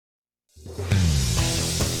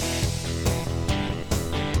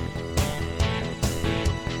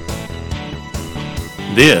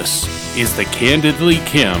This is the Candidly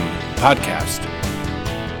Kim podcast.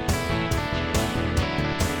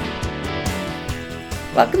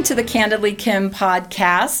 Welcome to the Candidly Kim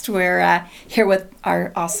podcast. We're here with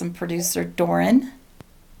our awesome producer, Doran.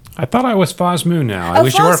 I thought I was Fosmoo now. I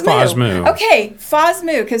wish you were Fosmoo. Okay,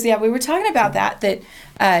 Fosmoo, because we were talking about that,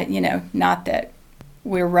 not that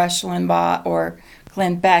we're Rush Limbaugh or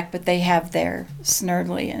Glenn Beck, but they have their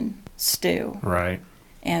Snerdley and Stu. Right.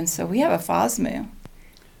 And so we have a Fosmoo.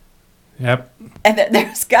 Yep. And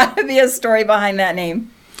there's got to be a story behind that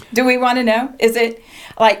name. Do we want to know? Is it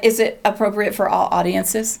appropriate for all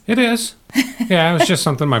audiences? It is. Yeah, it was just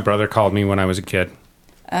something my brother called me when I was a kid.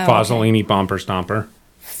 Fozzolini Bumper Stomper.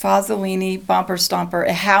 Fozzolini Bumper Stomper.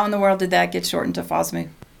 How in the world did that get shortened to Fosmoo?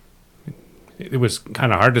 It was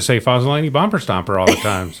kind of hard to say Fozzolini Bumper Stomper all the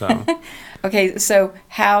time. So. Okay, so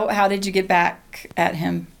how did you get back at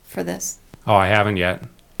him for this? Oh, I haven't yet.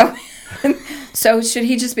 So should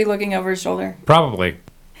he just be looking over his shoulder? Probably.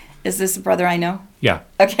 Is this a brother I know? Yeah.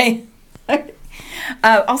 Okay.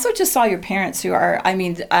 Also just saw your parents who are,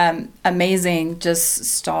 amazing, just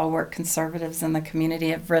stalwart conservatives in the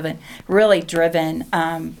community, have really driven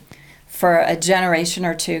for a generation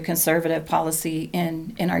or two conservative policy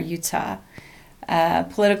in our Utah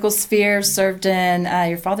political sphere.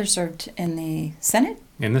 Your father served in the Senate?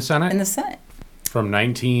 In the Senate? In the Senate. From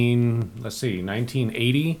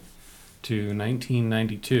 1980 to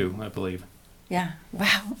 1992, I believe. Yeah.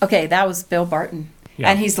 Wow. Okay, that was Bill Barton.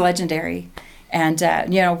 Yeah. And he's legendary. And,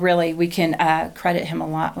 really, we can credit him a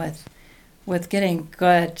lot with getting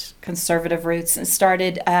good conservative roots. And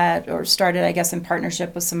started, I guess, in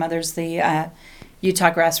partnership with some others, the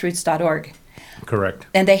UtahGrassroots.org. Correct.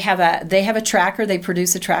 And they have a tracker. They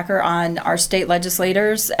produce a tracker on our state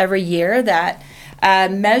legislators every year that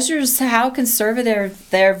measures how conservative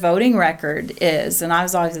their voting record is. And I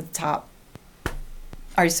was always at the top.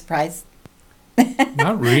 Are you surprised?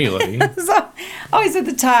 Not really. So, always at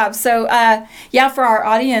the top. So, for our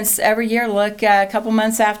audience, every year, look about a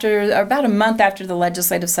month after the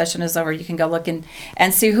legislative session is over, you can go look and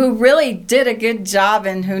see who really did a good job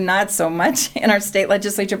and who not so much in our state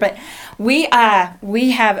legislature. But we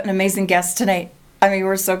have an amazing guest tonight. I mean,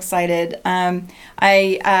 we're so excited.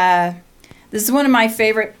 This is one of my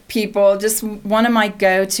favorite people, just one of my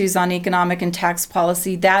go-tos on economic and tax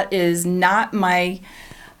policy. That is not my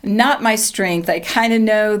strength. I kind of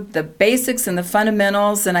know the basics and the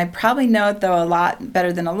fundamentals, and I probably know it, though, a lot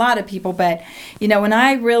better than a lot of people. But, when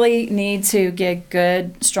I really need to get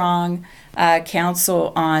good, strong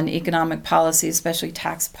counsel on economic policy, especially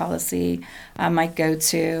tax policy, my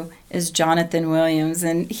go-to is Jonathan Williams,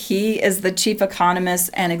 and he is the chief economist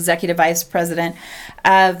and executive vice president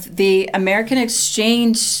of the American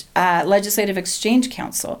Legislative Exchange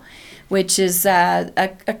Council, which is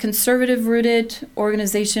a conservative-rooted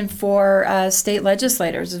organization for state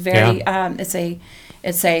legislators.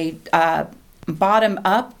 It's a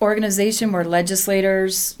bottom-up organization where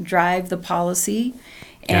legislators drive the policy.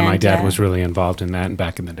 And my dad was really involved in that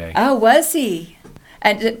back in the day. Oh, was he?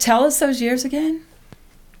 And tell us those years again.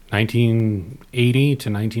 1980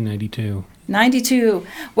 to 1992. 92.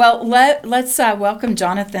 Well, let's welcome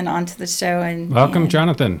Jonathan onto the show. Welcome,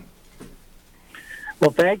 Jonathan.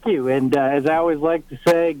 Well, thank you. And as I always like to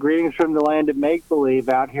say, greetings from the land of make-believe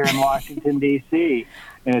out here in Washington, D.C.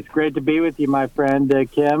 And it's great to be with you, my friend,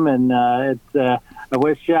 Kim. And I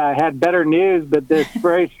wish I had better news, but there's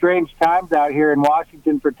very strange times out here in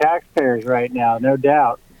Washington for taxpayers right now, no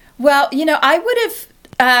doubt. Well, I would have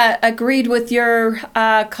agreed with your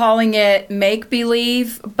calling it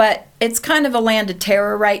make-believe, but it's kind of a land of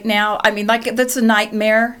terror right now. I mean, that's a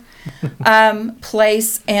nightmare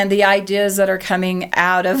place, and the ideas that are coming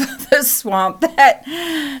out of the swamp that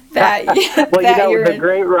the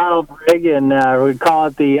great Ronald Reagan would call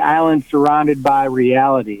it the island surrounded by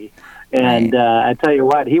reality. And I tell you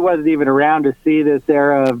what, he wasn't even around to see this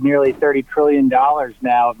era of nearly $30 trillion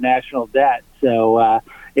now of national debt. So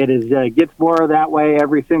it gets more that way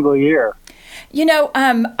every single year.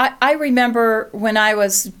 I remember when I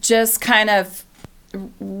was just kind of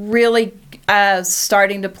really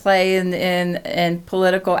starting to play in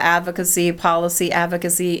political advocacy, policy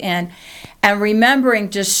advocacy, and remembering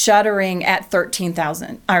just shuddering at 13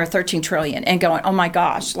 trillion and going, oh my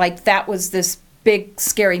gosh, like that was this big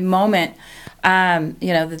scary moment.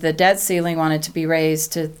 The debt ceiling wanted to be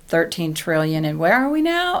raised to 13 trillion, and where are we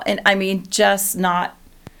now? And I mean, just not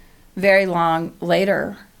very long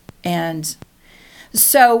later. And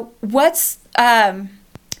so what's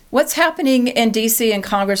happening in DC and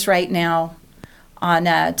Congress right now on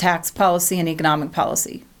tax policy and economic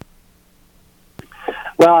policy?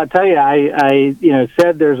 Well, I tell you, I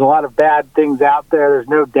said there's a lot of bad things out there. There's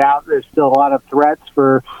no doubt there's still a lot of threats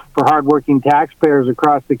for hardworking taxpayers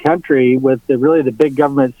across the country with the big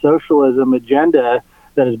government socialism agenda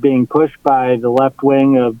that is being pushed by the left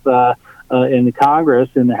wing of in the Congress,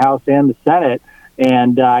 in the House and the Senate.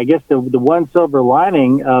 And I guess the one silver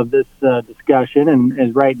lining of this discussion,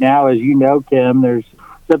 and right now, as you know, Kim, there's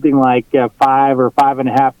something like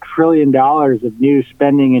 $5 trillion of new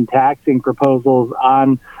spending and taxing proposals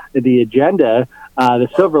on the agenda. The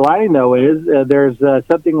silver lining, though, is there's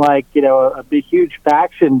something like a big, huge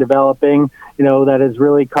faction developing, that is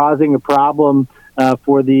really causing a problem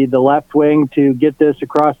for the left wing to get this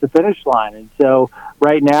across the finish line. And so,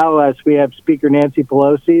 right now, as we have Speaker Nancy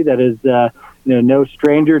Pelosi, that is no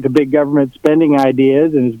stranger to big government spending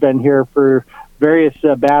ideas, and has been here for various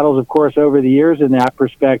battles, of course, over the years in that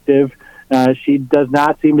perspective. She does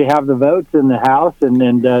not seem to have the votes in the House, and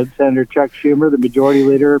Senator Chuck Schumer, the majority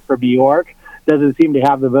leader from New York, doesn't seem to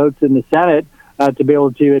have the votes in the Senate to be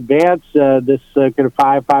able to advance this kind of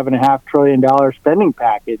 $5.5 trillion spending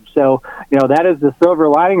package. So, that is the silver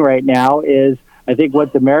lining right now is, I think,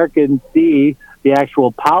 what the Americans see, the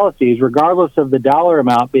actual policies, regardless of the dollar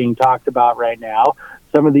amount being talked about right now.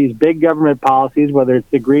 Some of these big government policies, whether it's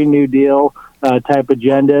the Green New Deal type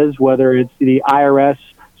agendas, whether it's the IRS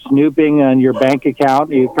snooping on your bank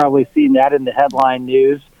account. You've probably seen that in the headline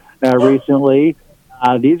news recently.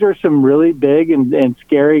 These are some really big and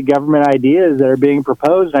scary government ideas that are being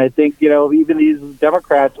proposed. And I think, even these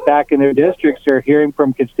Democrats back in their districts are hearing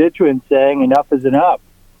from constituents saying enough is enough.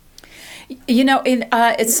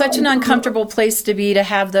 It's such an uncomfortable place to be, to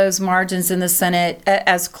have those margins in the Senate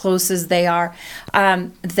as close as they are,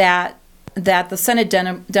 that the Senate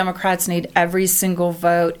Democrats need every single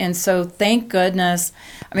vote. And so thank goodness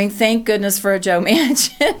for a Joe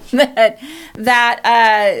Manchin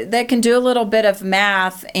that can do a little bit of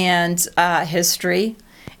math and history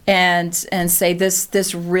and say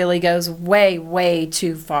this really goes way, way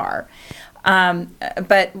too far.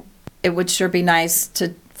 But it would sure be nice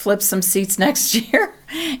to flip some seats next year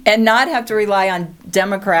and not have to rely on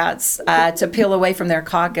Democrats to peel away from their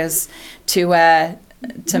caucus to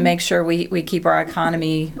make sure we keep our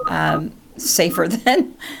economy safer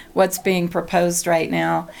than what's being proposed right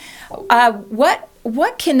now.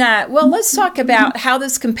 What can let's talk about how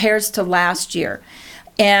this compares to last year,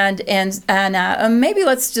 and maybe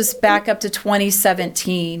let's just back up to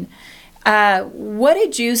 2017. What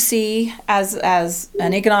did you see as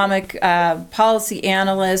an economic policy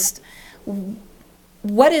analyst?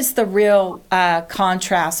 What is the real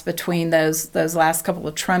contrast between those last couple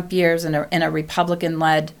of Trump years and a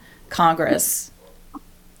Republican-led Congress?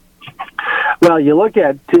 Well, you look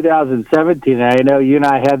at 2017, and I know you and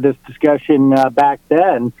I had this discussion back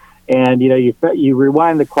then, and you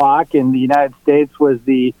rewind the clock, and the United States was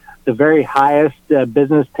the very highest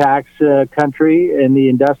business tax country in the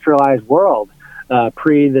industrialized world,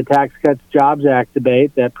 pre the Tax Cuts Jobs Act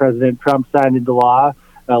debate that President Trump signed into law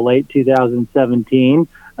late 2017.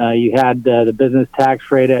 You had the business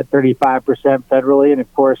tax rate at 35% federally, and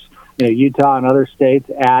of course, Utah and other states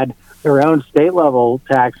add their own state level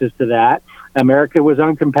taxes to that. America was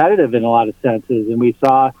uncompetitive in a lot of senses, and we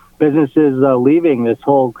saw businesses leaving. This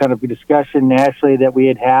whole kind of discussion nationally that we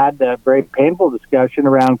had, a very painful discussion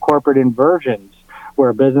around corporate inversions,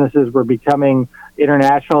 where businesses were becoming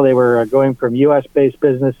international. They were going from U.S.-based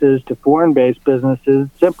businesses to foreign-based businesses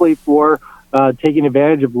simply for taking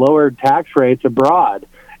advantage of lower tax rates abroad.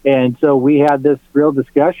 And so we had this real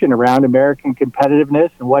discussion around American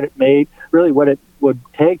competitiveness and what it would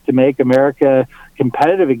take to make America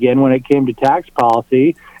competitive again when it came to tax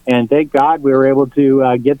policy. And thank God we were able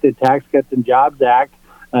to get the Tax Cuts and Jobs Act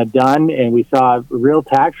done, and we saw real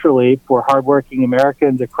tax relief for hardworking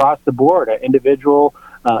Americans across the board, individual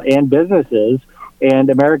and businesses, and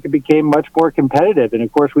America became much more competitive. And,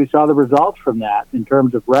 of course, we saw the results from that in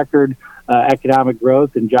terms of record economic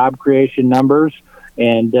growth and job creation numbers.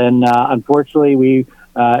 And then, unfortunately, we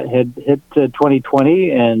had hit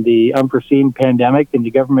 2020 and the unforeseen pandemic and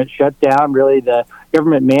the government shutdown, really the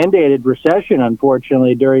government-mandated recession,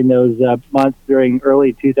 unfortunately, during those months during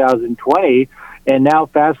early 2020. And now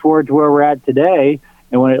fast forward to where we're at today,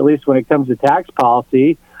 and at least when it comes to tax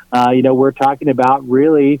policy, we're talking about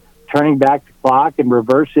really turning back the clock and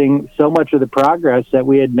reversing so much of the progress that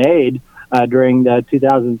we had made during the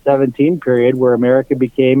 2017 period, where America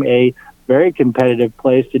became a very competitive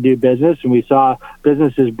place to do business, and we saw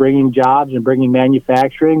businesses bringing jobs and bringing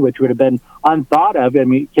manufacturing, which would have been unthought of. I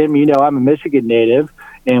mean, Kim, I'm a Michigan native,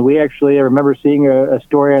 and I remember seeing a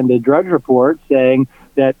story on the Drudge Report saying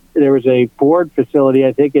that there was a Ford facility,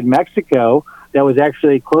 I think, in Mexico that was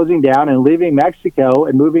actually closing down and leaving Mexico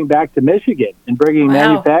and moving back to Michigan and bringing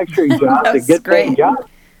manufacturing jobs and good paying jobs.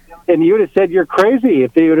 And you would have said you're crazy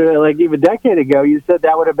if you would have, like even a decade ago, you said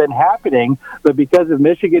that would have been happening. But because of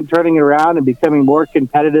Michigan turning around and becoming more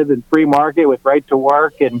competitive and free market with right to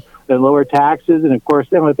work and lower taxes, and of course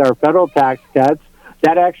then with our federal tax cuts,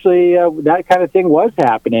 that actually that kind of thing was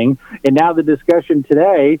happening. And now the discussion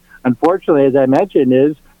today, unfortunately, as I mentioned,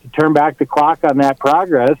 is to turn back the clock on that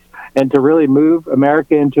progress and to really move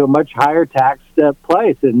America into a much higher taxed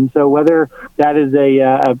place. And so whether that is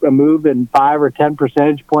a move in 5 or 10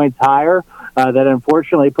 percentage points higher, that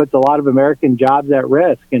unfortunately puts a lot of American jobs at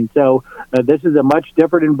risk. And so this is a much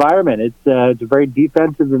different environment. It's a very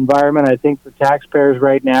defensive environment, I think, for taxpayers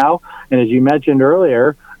right now. And as you mentioned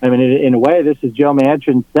earlier, I mean, in a way, this is Joe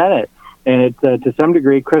Manchin's Senate. And it's, to some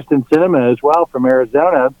degree, Kristen Sinema as well from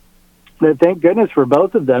Arizona. But thank goodness for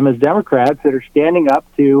both of them as Democrats that are standing up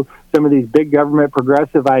to some of these big government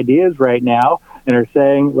progressive ideas right now and are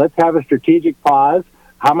saying, let's have a strategic pause.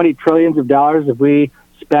 How many trillions of dollars have we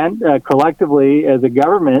spent collectively as a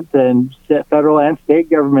government and federal and state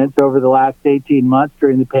governments over the last 18 months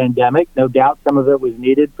during the pandemic? No doubt some of it was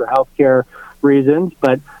needed for healthcare reasons,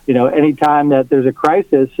 but anytime that there's a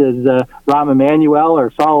crisis, as Rahm Emanuel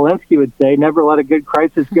or Saul Alinsky would say, never let a good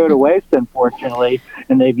crisis go to waste, unfortunately,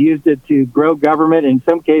 and they've used it to grow government in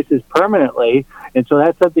some cases permanently. And so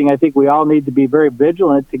that's something I think we all need to be very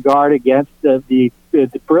vigilant to guard against the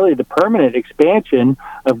permanent expansion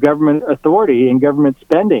of government authority and government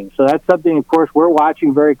spending. So that's something, of course, we're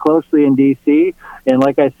watching very closely in D.C. And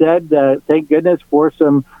like I said, thank goodness for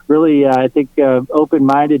some really,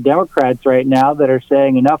 open-minded Democrats right now that are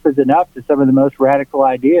saying enough is enough to some of the most radical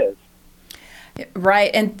ideas.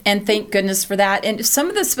 Right, and thank goodness for that. And some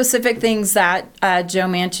of the specific things that Senator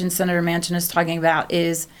Manchin is talking about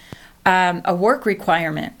is a work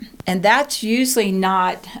requirement. And that's usually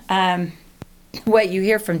not what you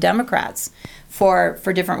hear from Democrats for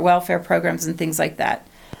different welfare programs and things like that.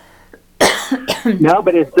 No,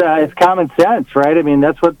 but it's common sense, right? I mean,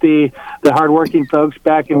 that's what the hardworking folks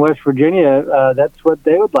back in West Virginia, that's what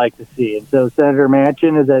they would like to see. And so Senator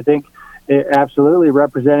Manchin is, I think, absolutely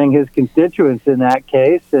representing his constituents in that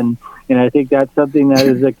case. And I think that's something that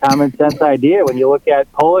is a common sense idea. When you look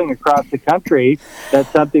at polling across the country, that's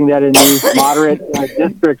something that in these moderate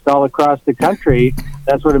districts all across the country,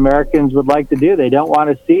 that's what Americans would like to do. They don't want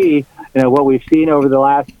to see what we've seen over the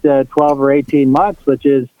last 12 or 18 months, which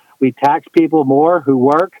is we tax people more who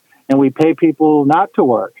work and we pay people not to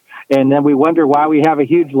work. And then we wonder why we have a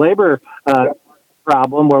huge labor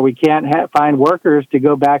problem where we can't find workers to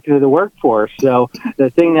go back into the workforce. So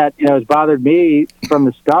the thing that has bothered me from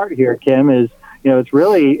the start here, Kim, is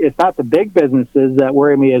it's not the big businesses that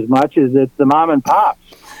worry me as much as it's the mom and pops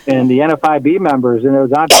and the NFIB members and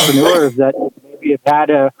those entrepreneurs that maybe have had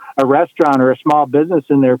a restaurant or a small business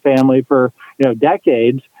in their family for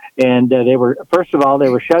decades, and they were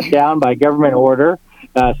shut down by government order.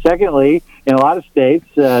 Secondly, in a lot of states,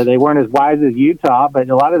 they weren't as wise as Utah, but in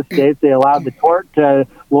a lot of the states, they allowed the tort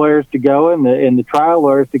lawyers to go and the trial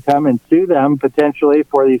lawyers to come and sue them potentially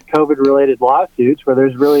for these COVID-related lawsuits, where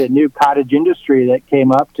there's really a new cottage industry that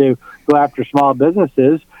came up to go after small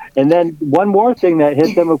businesses. And then one more thing that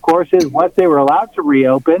hit them, of course, is once they were allowed to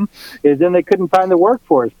reopen, is then they couldn't find the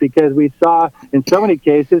workforce, because we saw in so many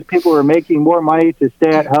cases people were making more money to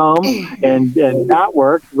stay at home and not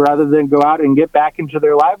work rather than go out and get back into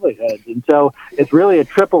their livelihoods. And so it's really a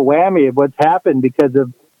triple whammy of what's happened because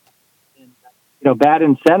of bad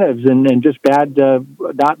incentives and just bad,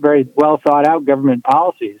 not very well thought out government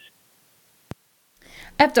policies.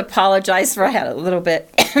 I have to apologize for I had a little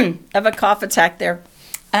bit of a cough attack there.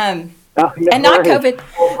 And not COVID,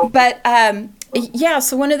 but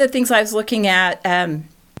so one of the things I was looking at,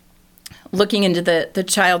 looking into the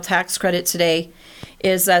child tax credit today,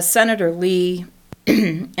 is Senator Lee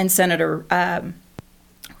and Senator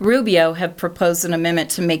Rubio have proposed an amendment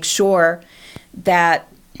to make sure that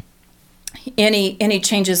any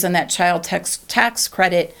changes in that child tax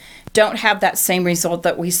credit don't have that same result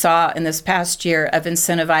that we saw in this past year of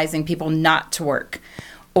incentivizing people not to work.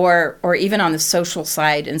 Or even on the social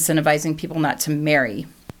side, incentivizing people not to marry,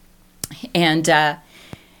 and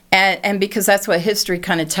because that's what history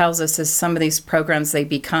kind of tells us, is some of these programs they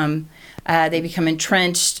become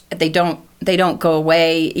entrenched. They don't go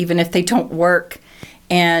away even if they don't work,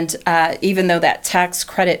 and even though that tax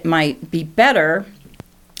credit might be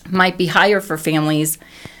higher for families,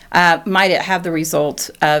 might it have the result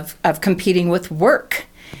of competing with work,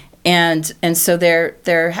 and so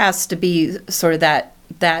there has to be sort of that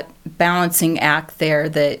balancing act there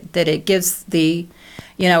that it gives the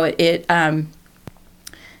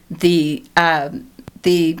the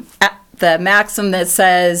maxim that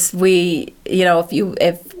says okay,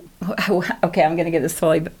 I'm going to get this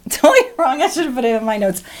totally wrong. I should have put it in my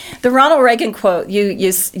notes. The Ronald Reagan quote: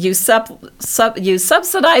 "You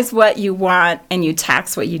subsidize what you want and you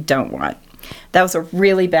tax what you don't want." That was a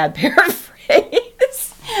really bad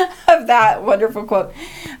paraphrase of that wonderful quote.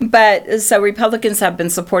 But so Republicans have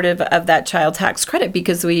been supportive of that child tax credit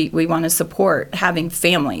because we want to support having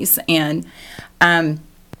families and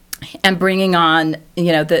bringing on,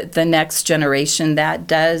 the next generation that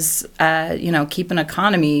does, keep an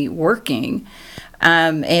economy working,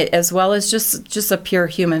 as well as just a pure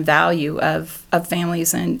human value of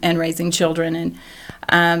families and raising children.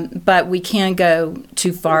 But we can go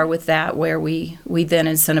too far with that where we then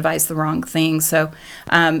incentivize the wrong thing. So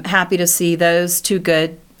happy to see those two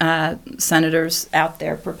good senators out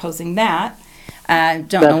there proposing that.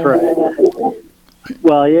 That's right.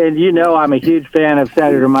 Well, I'm a huge fan of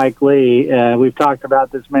Senator Mike Lee. We've talked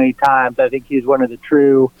about this many times. I think he's one of the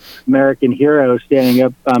true American heroes standing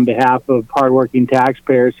up on behalf of hardworking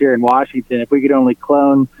taxpayers here in Washington. If we could only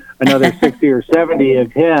clone another 60 or 70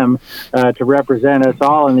 of him to represent us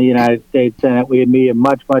all in the United States Senate, we would be a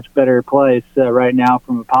much, much better place right now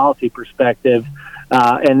from a policy perspective.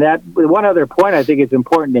 And that one other point I think is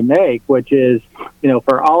important to make, which is,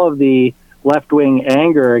 for all of the left-wing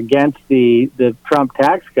anger against the Trump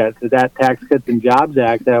tax cuts, that Tax Cuts and Jobs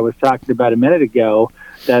Act that I was talking about a minute ago,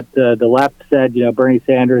 that the left said, Bernie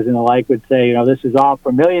Sanders and the like would say, this is all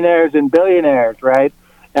for millionaires and billionaires, right?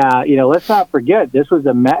 Let's not forget, this was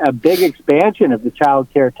a big expansion of the child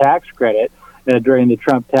care tax credit during the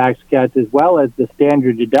Trump tax cuts, as well as the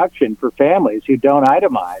standard deduction for families who don't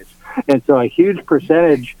itemize. And so a huge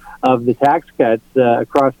percentage of the tax cuts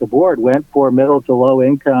across the board went for middle to low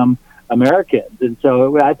income Americans. And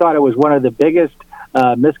so I thought it was one of the biggest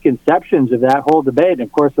misconceptions of that whole debate. And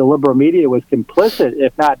of course, the liberal media was complicit,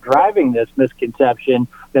 if not driving this misconception,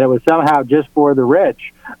 that it was somehow just for the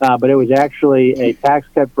rich. But it was actually a tax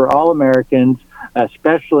cut for all Americans,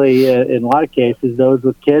 especially in a lot of cases, those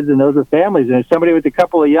with kids and those with families. And as somebody with a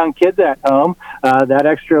couple of young kids at home, that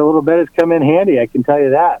extra little bit has come in handy, I can tell you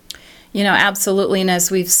that. Absolutely. And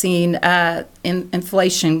as we've seen,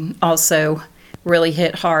 inflation also really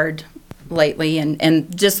hit hard lately,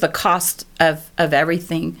 and just the cost of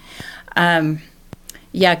everything.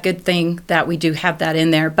 Good thing that we do have that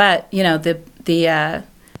in there. But, the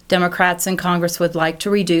Democrats in Congress would like to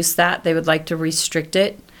reduce that. They would like to restrict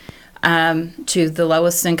it to the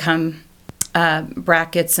lowest income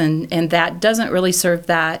brackets, and that doesn't really serve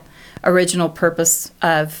that original purpose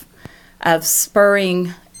of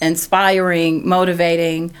spurring, inspiring,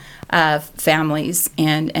 motivating families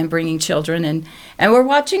and bringing children. And we're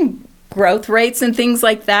watching growth rates and things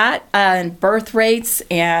like that, and birth rates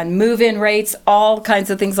and move-in rates, all kinds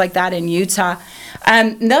of things like that in Utah.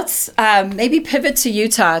 Let's maybe pivot to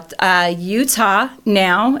Utah. Utah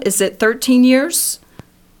now, is it 13 years?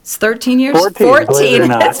 It's 13 years?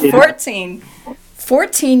 14. It's 14.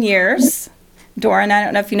 14 years. Doran, I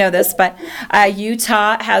don't know if you know this, but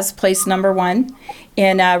Utah has placed number one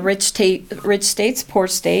in rich states, poor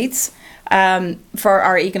states, for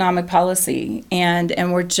our economic policy, and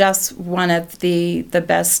we're just one of the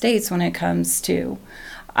best states when it comes to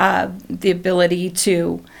the ability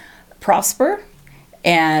to prosper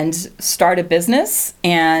and start a business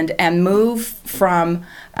and move from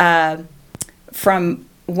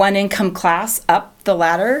one income class up the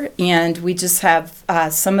ladder, and we just have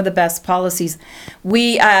some of the best policies.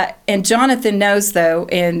 We and Jonathan knows, though,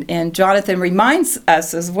 and Jonathan reminds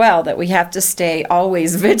us as well that we have to stay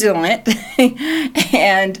always vigilant,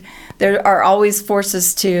 and there are always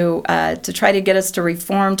forces to try to get us to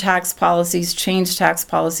reform tax policies, change tax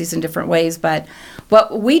policies in different ways. But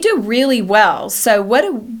what we do really well. So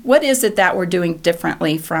what is it that we're doing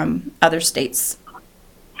differently from other states?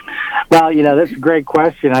 Well, that's a great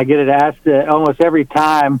question. I get it asked almost every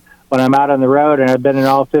time when I'm out on the road, and I've been in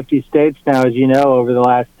all 50 states now, as you know, over the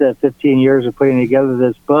last 15 years of putting together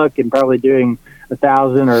this book and probably doing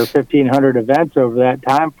 1,000 or 1,500 events over that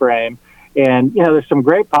time frame. And, there's some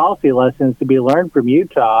great policy lessons to be learned from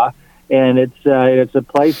Utah, and it's a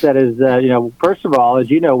place that is, first of all, as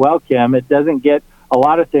you know well, Kim, it doesn't get a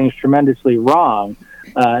lot of things tremendously wrong,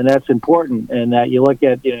 and that's important. And that you look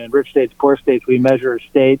at, in rich states, poor states, we measure a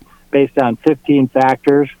state based on 15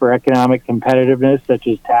 factors for economic competitiveness, such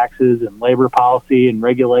as taxes and labor policy and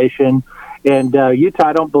regulation. And Utah,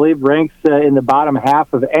 I don't believe, ranks in the bottom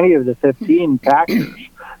half of any of the 15 factors.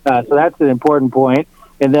 So that's an important point.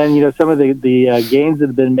 And then, some of the gains that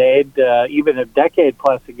have been made, even a decade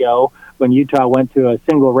plus ago, when Utah went to a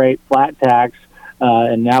single rate flat tax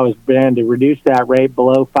and now has been to reduce that rate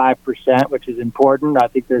below 5%, which is important. I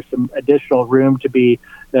think there's some additional room to be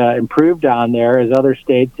improved on there, as other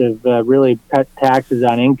states have really cut taxes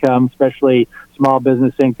on income, especially small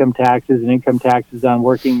business income taxes and income taxes on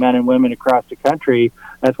working men and women across the country.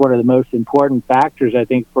 That's one of the most important factors, I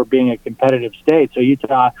think, for being a competitive state. So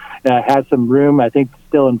Utah has some room, I think, to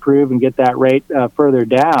still improve and get that rate further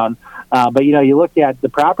down. But, you look at the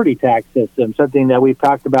property tax system, something that we've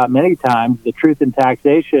talked about many times, the truth in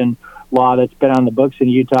taxation law that's been on the books in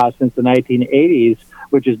Utah since the 1980s,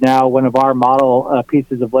 which is now one of our model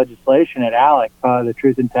pieces of legislation at ALEC, the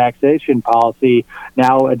truth in taxation policy,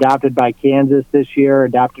 now adopted by Kansas this year,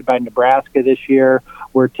 adopted by Nebraska this year.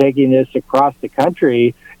 We're taking this across the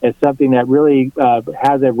country as something that really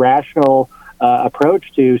has a rational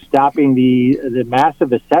approach to stopping the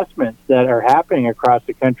massive assessments that are happening across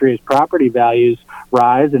the country as property values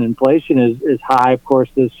rise and inflation is high, of course,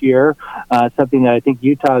 this year. Something that I think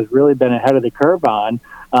Utah has really been ahead of the curve on.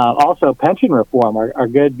 Also, pension reform. Our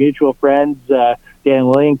good mutual friends, Dan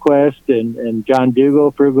Lillienquist and John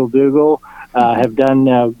Dougal, Frugal Dougal, have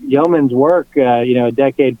done yeoman's work, a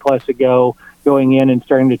decade plus ago, going in and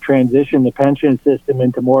starting to transition the pension system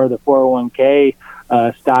into more of the 401k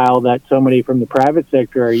style that so many from the private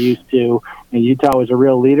sector are used to. And Utah was a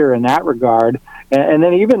real leader in that regard. And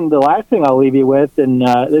then even the last thing I'll leave you with, and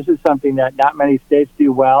this is something that not many states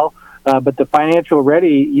do well, but the financial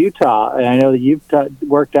ready Utah. And I know that you've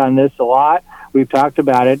worked on this a lot. We've talked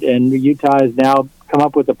about it, and Utah has now come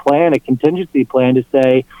up with a plan, a contingency plan, to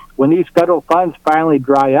say when these federal funds finally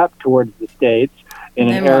dry up towards the states in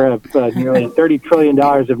an era of nearly $30 trillion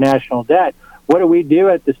of national debt, what do we do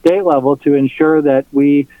at the state level to ensure that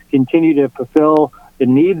we continue to fulfill the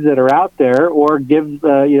needs that are out there, or give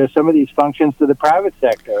some of these functions to the private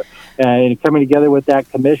sector? And coming together with that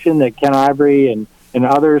commission that Ken Ivory and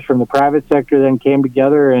others from the private sector then came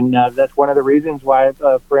together, and that's one of the reasons why,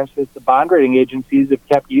 for instance, the bond rating agencies have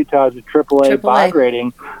kept Utah as a AAA bond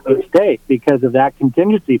rating state, because of that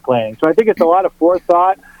contingency planning. So I think it's a lot of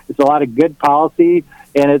forethought, it's a lot of good policy,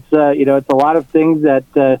 and it's it's a lot of things that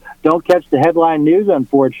don't catch the headline news,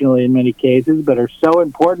 unfortunately, in many cases, but are so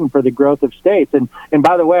important for the growth of states. And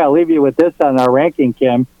by the way, I'll leave you with this on our ranking,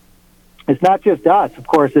 Kim. It's not just us. Of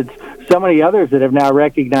course, it's so many others that have now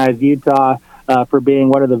recognized Utah for being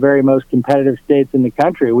one of the very most competitive states in the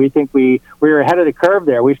country. We think we were ahead of the curve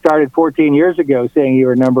there. We started 14 years ago saying you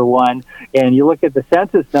were number one. And you look at the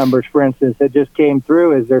census numbers, for instance, that just came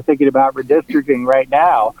through as they're thinking about redistricting right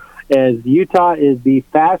now, as Utah is the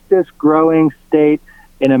fastest growing state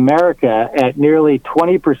in America at nearly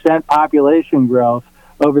 20% population growth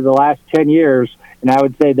over the last 10 years. And I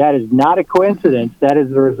would say that is not a coincidence. That is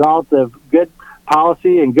the result of good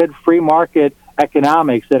policy and good free market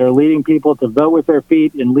economics that are leading people to vote with their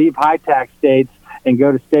feet and leave high tax states and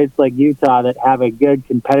go to states like Utah that have a good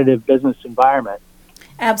competitive business environment.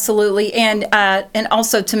 Absolutely. And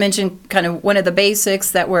also to mention kind of one of the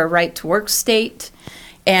basics, that we're a right to work state.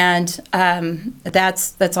 And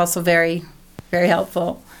that's also very, very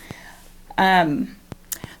helpful.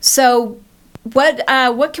 So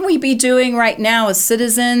what can we be doing right now as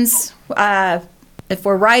citizens? If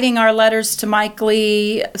we're writing our letters to Mike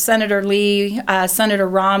Lee, Senator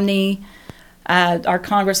Romney, our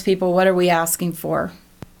congresspeople, what are we asking for?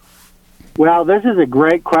 Well, this is a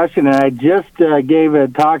great question, and I just gave a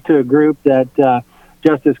talk to a group that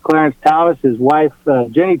Justice Clarence Thomas's wife,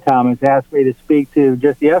 Jenny Thomas, asked me to speak to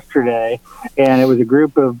just yesterday, and it was a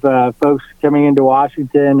group of folks coming into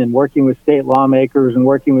Washington and working with state lawmakers and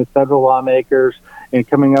working with federal lawmakers and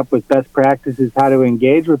coming up with best practices how to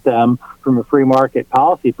engage with them from a free market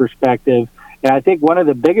policy perspective. And I think one of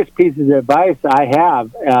the biggest pieces of advice I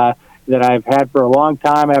have that I've had for a long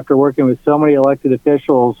time after working with so many elected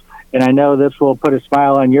officials, and I know this will put a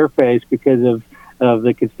smile on your face because of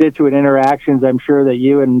the constituent interactions I'm sure that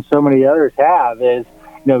you and so many others have, is,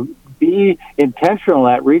 be intentional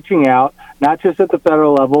at reaching out, not just at the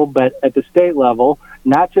federal level, but at the state level,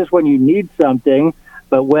 not just when you need something,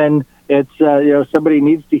 but when it's, somebody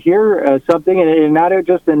needs to hear something, and not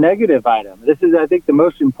just a negative item. This is, I think, the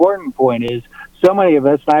most important point is so many of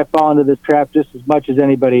us, and I fall into this trap just as much as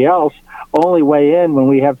anybody else, only weigh in when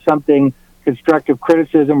we have something constructive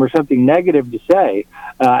criticism or something negative to say.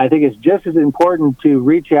 I think it's just as important to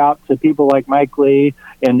reach out to people like Mike Lee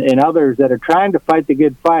and others that are trying to fight the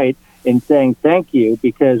good fight and saying thank you,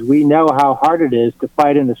 because we know how hard it is to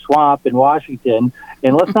fight in the swamp in Washington.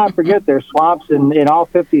 And let's not forget there's swamps in all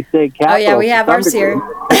 50 state capitals. Oh, yeah, we have ours here.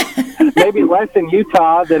 Maybe less in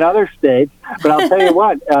Utah than other states. But I'll tell you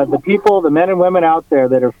what, the people, the men and women out there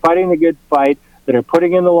that are fighting the good fight, that are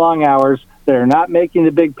putting in the long hours, that are not making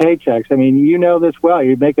the big paychecks. I mean, you know this well.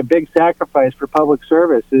 You make a big sacrifice for public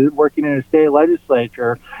service, working in a state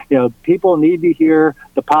legislature. You know, people need to hear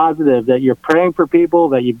the positive, that you're praying for people,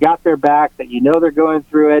 that you've got their back, that you know they're going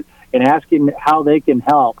through it, and asking how they can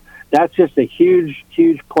help. That's just a huge,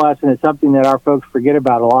 huge plus, and it's something that our folks forget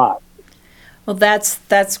about a lot. Well,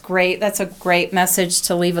 that's great. That's a great message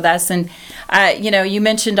to leave with us. And you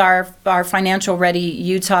mentioned our Financial Ready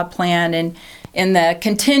Utah plan, and in the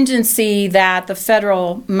contingency that the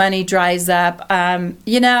federal money dries up. I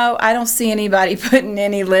don't see anybody putting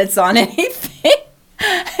any lids on anything.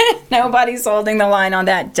 Nobody's holding the line on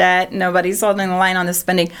that debt. Nobody's holding the line on the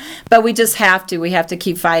spending. But we just have to. We have to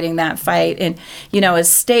keep fighting that fight. And, as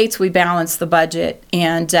states, we balance the budget.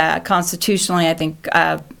 And constitutionally, I think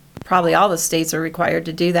probably all the states are required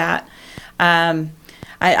to do that.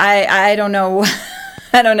 I don't know.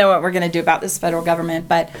 I don't know what we're going to do about this federal government,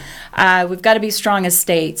 but we've got to be strong as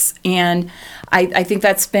states. And I think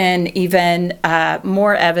that's been even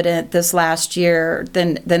more evident this last year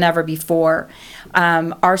than ever before.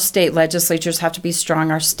 Our state legislatures have to be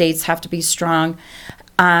strong. Our states have to be strong.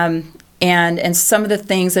 And some of the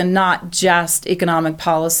things, and not just economic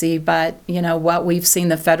policy, but, what we've seen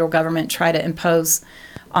the federal government try to impose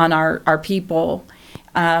on our people,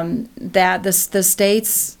 that the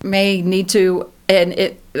states may need to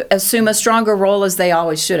assume a stronger role, as they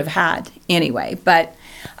always should have had anyway. But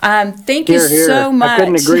thank you so much. I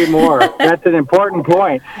couldn't agree more. That's an important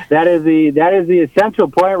point. That is the essential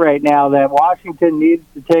point right now, that Washington needs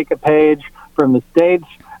to take a page from the states.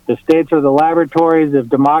 The states are the laboratories of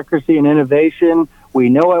democracy and innovation. We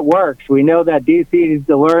know it works. We know that D.C. needs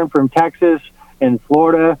to learn from Texas and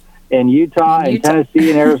Florida and Utah and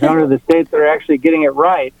Tennessee and Arizona, the states that are actually getting it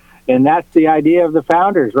right. And that's the idea of the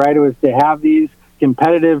founders, right? It was to have these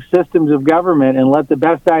competitive systems of government and let the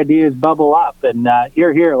best ideas bubble up. And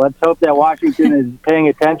here, let's hope that Washington is paying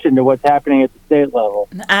attention to what's happening at the state level.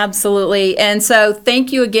 Absolutely. And so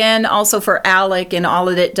thank you again also for ALEC and all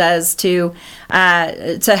that it does to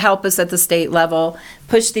help us at the state level,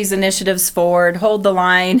 push these initiatives forward, hold the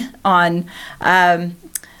line on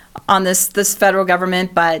this federal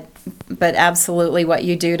government, but absolutely what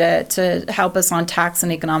you do to help us on tax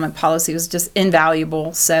and economic policy was just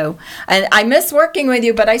invaluable. So, and I miss working with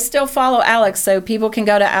you, but I still follow ALEC, so people can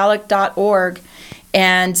go to alec.org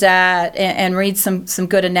and read some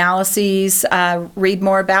good analyses, read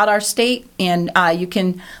more about our state, and you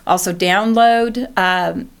can also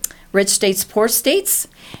download Rich States, Poor States,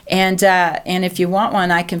 and if you want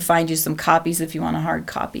one, I can find you some copies if you want a hard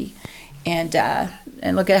copy. And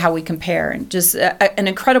look at how we compare, and just an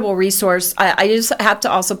incredible resource. I just have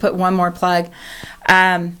to also put one more plug.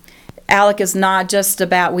 ALEC is not just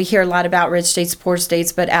about, we hear a lot about Rich States, Poor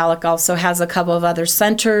States, but ALEC also has a couple of other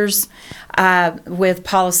centers with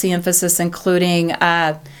policy emphasis, including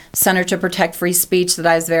Center to Protect Free Speech that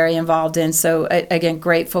I was very involved in. So again,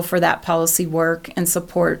 grateful for that policy work and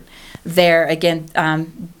support there. Again,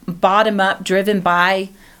 bottom up, driven by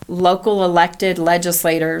local elected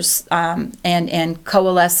legislators, and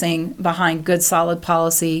coalescing behind good, solid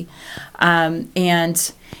policy.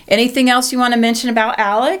 And anything else you want to mention about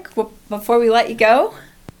ALEC before we let you go?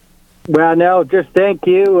 Well, no, just thank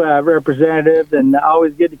you, Representative, and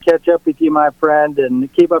always good to catch up with you, my friend,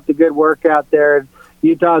 and keep up the good work out there.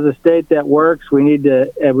 Utah is a state that works. We need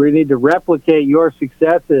to replicate your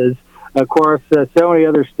successes. Of course, so many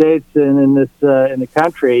other states in the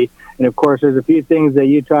country. And of course, there's a few things that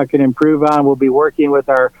Utah can improve on. We'll be working with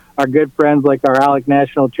our good friends like our ALEC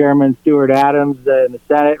National Chairman, Stuart Adams, in the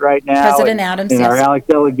Senate right now. President Adams, and yes. Our ALEC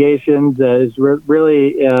delegations has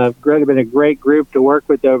really been a great group to work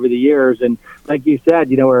with over the years. And like you said,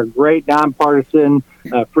 we're a great nonpartisan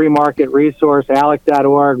free market resource,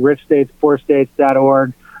 alec.org,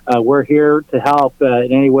 richstatespoorstates.org. We're here to help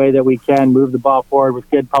in any way that we can move the ball forward with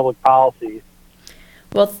good public policies.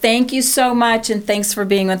 Well, thank you so much, and thanks for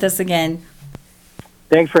being with us again.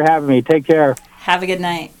 Thanks for having me. Take care. Have a good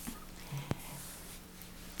night.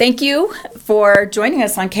 Thank you for joining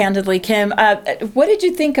us on Candidly, Kim. What did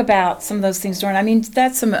you think about some of those things, Dorn? I mean,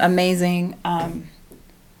 that's some amazing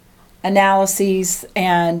analyses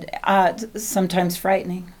and sometimes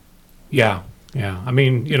frightening. Yeah. I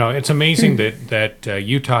mean, it's amazing that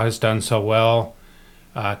Utah has done so well,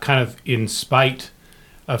 kind of in spite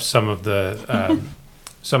of some of the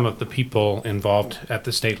people involved at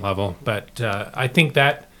the state level. But I think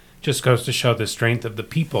that just goes to show the strength of the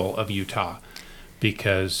people of Utah,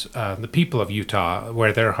 because the people of Utah,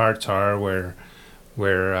 where their hearts are, where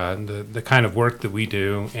the kind of work that we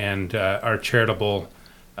do, and our charitable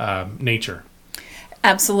nature.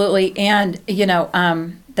 Absolutely. And,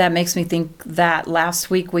 that makes me think that last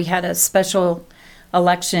week we had a special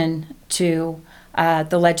election to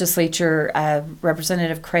the legislature.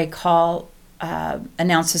 Representative Craig Hall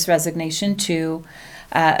announced his resignation to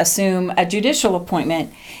assume a judicial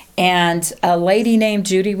appointment, and a lady named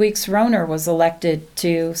Judy Weeks Roner was elected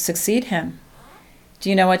to succeed him. Do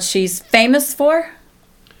you know what she's famous for?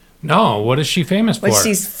 No, what is she famous for? Well,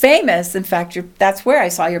 she's famous. In fact, that's where I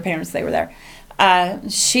saw your parents. They were there.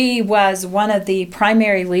 She was one of the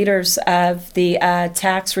primary leaders of the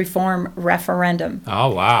tax reform referendum.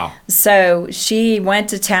 Oh, wow. So she went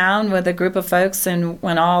to town with a group of folks and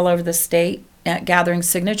went all over the state gathering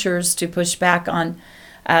signatures to push back on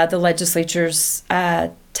the legislature's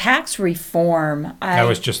tax reform. That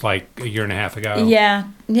was just like a year and a half ago. Yeah,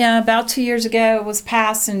 about 2 years ago it was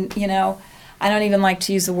passed, and I don't even like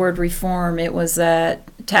to use the word reform. It was a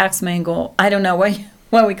tax mangle. I don't know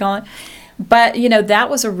what we call it. But, that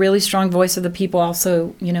was a really strong voice of the people,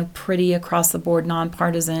 also, pretty across the board,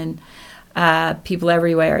 nonpartisan, people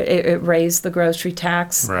everywhere. It raised the grocery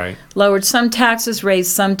tax, right? Lowered some taxes,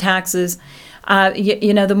 raised some taxes.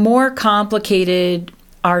 The more complicated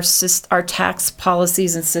our tax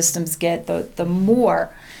policies and systems get, the more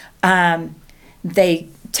they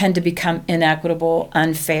tend to become inequitable,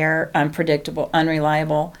 unfair, unpredictable,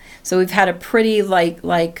 unreliable. So we've had a pretty, like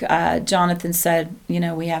Jonathan said,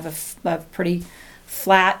 we have a pretty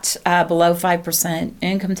flat, below 5%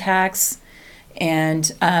 income tax,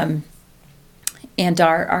 and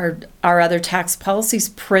our other tax policies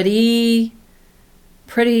pretty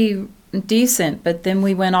decent. But then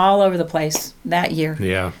we went all over the place that year.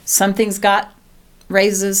 Yeah. Some things got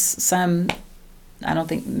raises, some, I don't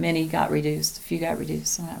think many got reduced. A few got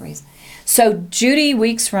reduced, some got raised. So Judy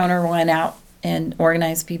Weeks Roner went out and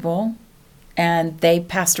organized people, and they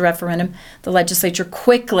passed a referendum. The legislature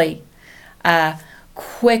quickly got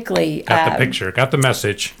the picture, got the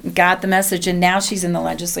message, and now she's in the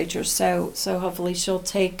legislature. So hopefully she'll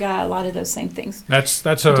take a lot of those same things. That's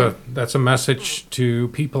a message to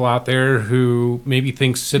people out there who maybe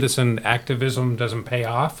think citizen activism doesn't pay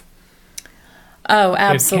off. Oh,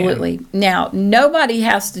 absolutely. Now, nobody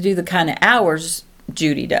has to do the kind of hours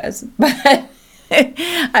Judy does, but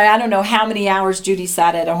I don't know how many hours Judy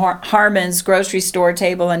sat at a Harmon's grocery store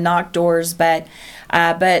table and knocked doors, but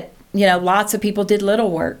lots of people did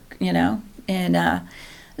little work, and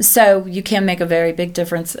so you can make a very big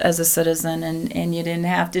difference as a citizen, and you didn't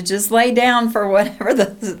have to just lay down for whatever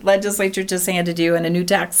the legislature just handed you in a new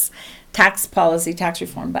tax policy, tax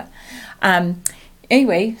reform. But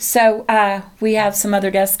anyway, so we have some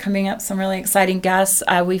other guests coming up, some really exciting guests.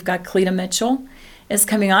 We've got Cleta Mitchell is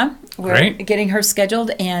coming on. We're Great. Getting her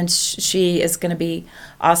scheduled, and she is going to be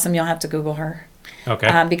awesome. You'll have to Google her.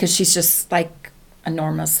 Okay. Because she's just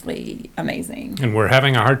enormously amazing. And we're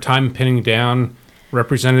having a hard time pinning down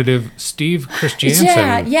Representative Steve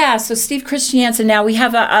Christiansen. Yeah. So Steve Christiansen. Now we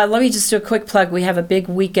have let me just do a quick plug. We have a big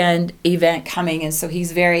weekend event coming, and so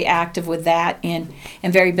he's very active with that and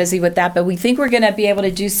very busy with that. But we think we're going to be able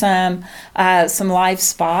to do some live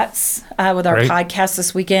spots with our podcast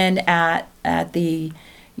this weekend at the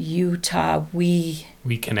Utah We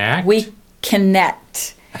Connect. We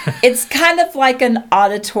Connect. It's kind of like an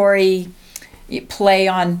auditory play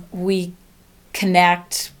on We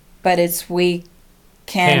Connect, but it's We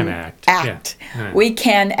Can Act. Yeah. We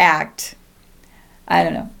can act. I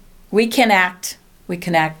don't know. We can act. We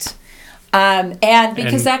connect. And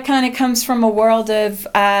because that kind of comes from a world of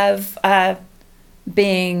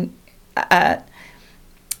being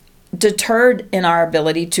deterred in our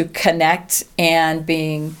ability to connect and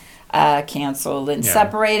being canceled and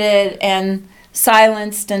separated and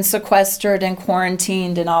silenced and sequestered and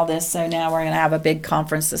quarantined and all this. So now we're going to have a big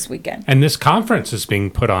conference this weekend. And this conference is being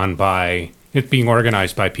being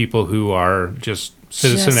organized by people who are just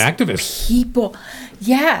citizen activists. People,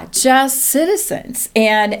 just citizens.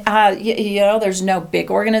 And, there's no big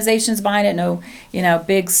organizations behind it, no,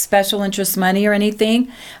 big special interest money or anything.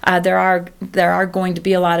 There are going to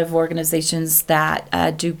be a lot of organizations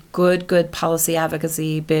that do good policy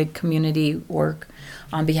advocacy, big community work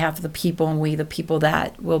on behalf of the people, and we, the people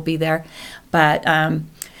that will be there. But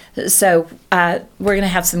so we're going to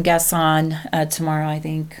have some guests on tomorrow, I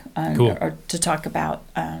think, cool. or to talk about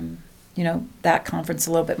that conference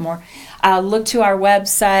a little bit more. Look to our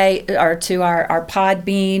website or to our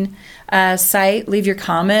Podbean site. Leave your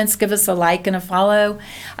comments. Give us a like and a follow.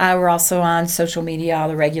 We're also on social media, all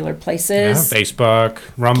the regular places. Yeah, Facebook,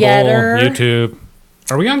 Rumble, Getter. YouTube.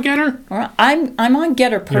 Are we on Getter? I'm on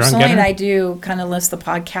Getter personally, Getter? and I do kind of list the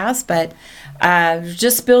podcast, but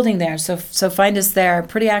just building there. So find us there.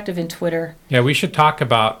 Pretty active in Twitter. Yeah, we should talk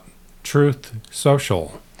about Truth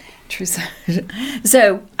Social. True.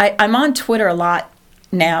 So I'm on Twitter a lot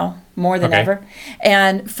now, more than Okay. ever.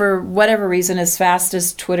 And for whatever reason, as fast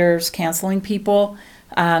as Twitter's canceling people,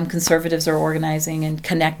 conservatives are organizing and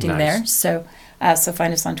connecting Nice. there. So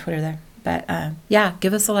find us on Twitter there. But yeah,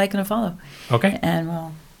 give us a like and a follow. Okay. And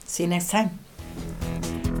we'll see you next time.